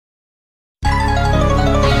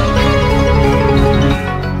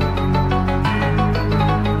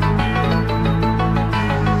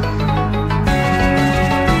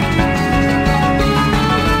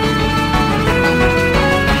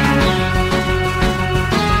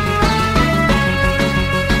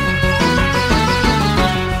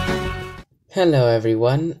Hello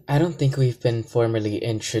everyone, I don't think we've been formally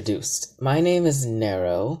introduced. My name is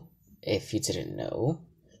Nero, if you didn't know.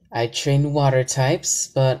 I train water types,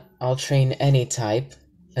 but I'll train any type,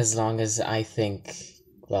 as long as I think,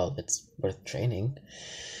 well, it's worth training.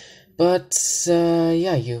 But,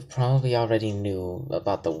 yeah, you probably already knew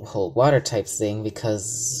about the whole water types thing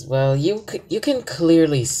because, well, you can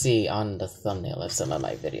clearly see on the thumbnail of some of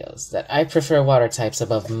my videos that I prefer water types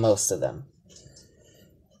above most of them.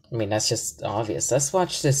 I mean, that's just obvious. Let's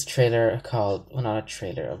watch this trailer called, well, not a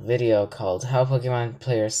trailer, a video called How Pokemon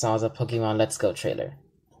Players Saw the Pokemon Let's Go trailer.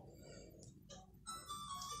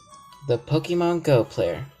 The Pokemon Go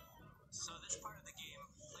player. So this part of the game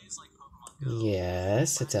plays like Pokemon Go.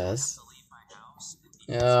 Yes, it does.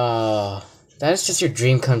 Oh, that is just your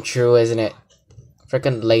dream come true, isn't it?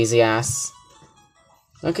 Frickin' lazy ass.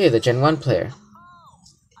 Okay, the Gen 1 player.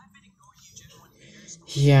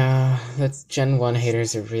 Yeah, the Gen 1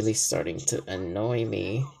 haters are really starting to annoy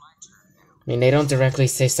me. I mean, they don't directly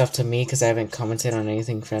say stuff to me because I haven't commented on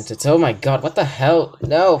anything for instance. Oh my god, what the hell?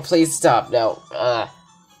 No, please stop, no. Ugh,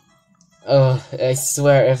 I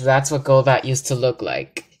swear, if that's what Golbat used to look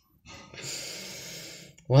like,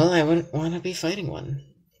 well, I wouldn't want to be fighting one.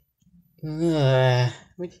 Ugh,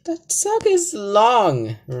 that saga is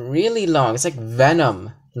long. Really long. It's like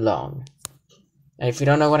Venom long. And if you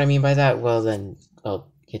don't know what I mean by that, well then,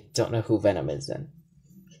 well, you don't know who Venom is then.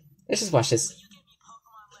 Let's just watch this.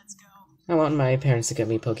 I want my parents to get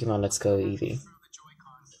me Pokemon Let's Go Eevee.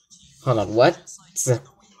 Hold on, what?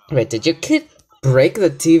 Wait, did your kid break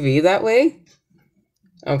the TV that way?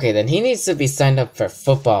 Okay, then he needs to be signed up for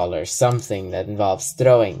football or something that involves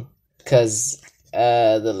throwing. Because,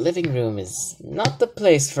 the living room is not the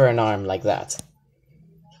place for an arm like that.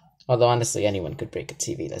 Although, honestly, anyone could break a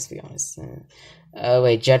TV, let's be honest.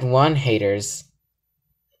 Wait, Gen 1 haters.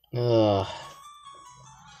 Ugh.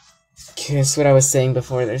 Guess what I was saying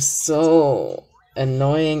before, they're so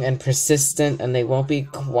annoying and persistent, and they won't be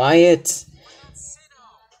quiet.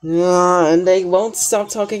 And they won't stop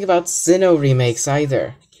talking about Sinnoh remakes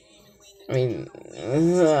either. I mean,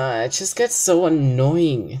 it just gets so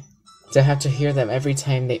annoying to have to hear them every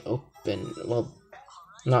time they open, well,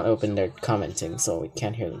 not open, they're commenting, so we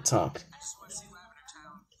can't hear them talk.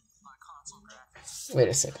 Wait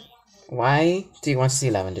a second. Why do you want to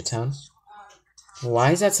see Lavender Town?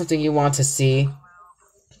 Why is that something you want to see?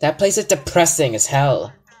 That place is depressing as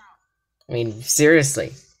hell. I mean,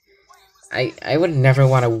 seriously. I would never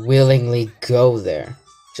want to willingly go there.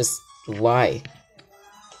 Just why?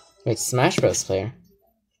 Wait, Smash Bros. Player?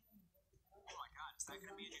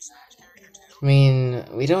 I mean,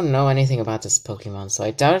 we don't know anything about this Pokemon, so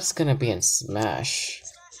I doubt it's gonna be in Smash.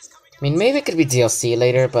 I mean, maybe it could be DLC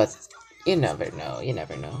later, but you never know, you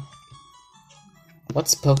never know.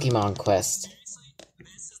 What's Pokemon Quest?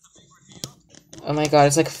 Oh my god,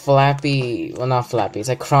 it's like Flappy, well not Flappy, it's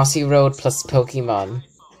like Crossy Road plus Pokemon.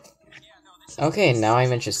 Okay, now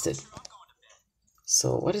I'm interested.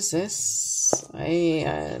 So what is this?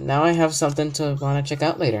 Now I have something to want to check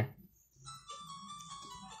out later.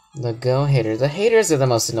 The Go haters. The haters are the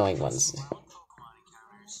most annoying ones.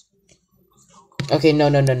 Okay,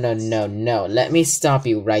 no. Let me stop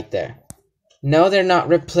you right there. No, they're not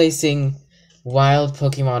replacing wild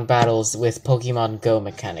Pokemon battles with Pokemon Go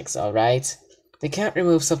mechanics, alright? They can't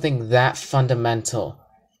remove something that fundamental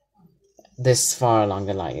this far along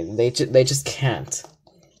the line. They just can't.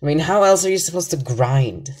 I mean, how else are you supposed to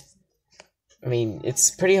grind? I mean,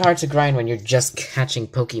 it's pretty hard to grind when you're just catching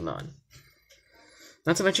Pokemon.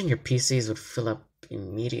 Not to mention your PCs would fill up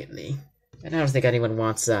immediately. And I don't think anyone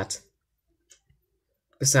wants that.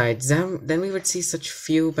 Besides, then we would see such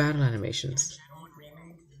few battle animations.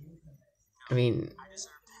 I mean,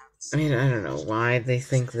 I don't know why they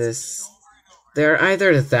think this. They're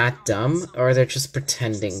either that dumb, or they're just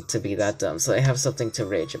pretending to be that dumb, so they have something to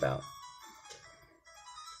rage about.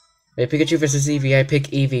 Wait, Pikachu versus Eevee, I pick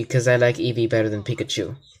Eevee because I like Eevee better than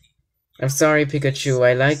Pikachu. I'm sorry, Pikachu,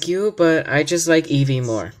 I like you, but I just like Eevee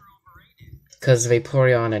more. Because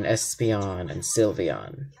Vaporeon and Espeon and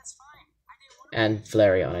Sylveon. And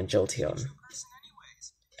Flareon and Jolteon.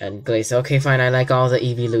 And Glaceon. Okay, fine, I like all the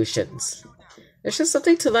evolutions. There's just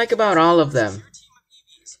something to like about all of them.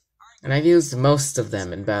 And I've used most of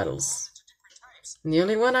them in battles. And the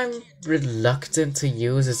only one I'm reluctant to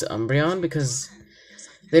use is Umbreon because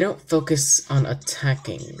they don't focus on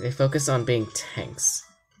attacking. They focus on being tanks.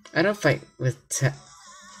 I don't fight with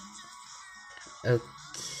Okay,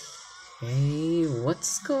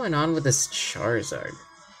 what's going on with this Charizard?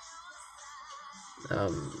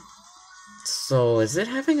 So is it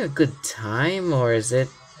having a good time, or is it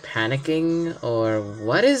panicking, or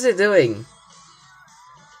what is it doing?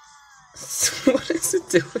 What is it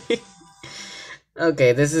doing?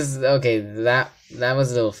 Okay, this is okay. That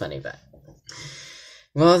was a little funny, but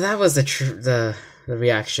well, that was the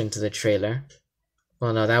reaction to the trailer.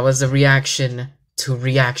 Well, no, that was the reaction to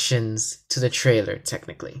reactions to the trailer,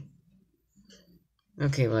 technically.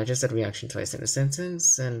 Okay, well, I just said reaction twice in a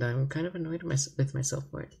sentence, and I'm kind of annoyed with myself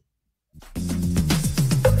for it.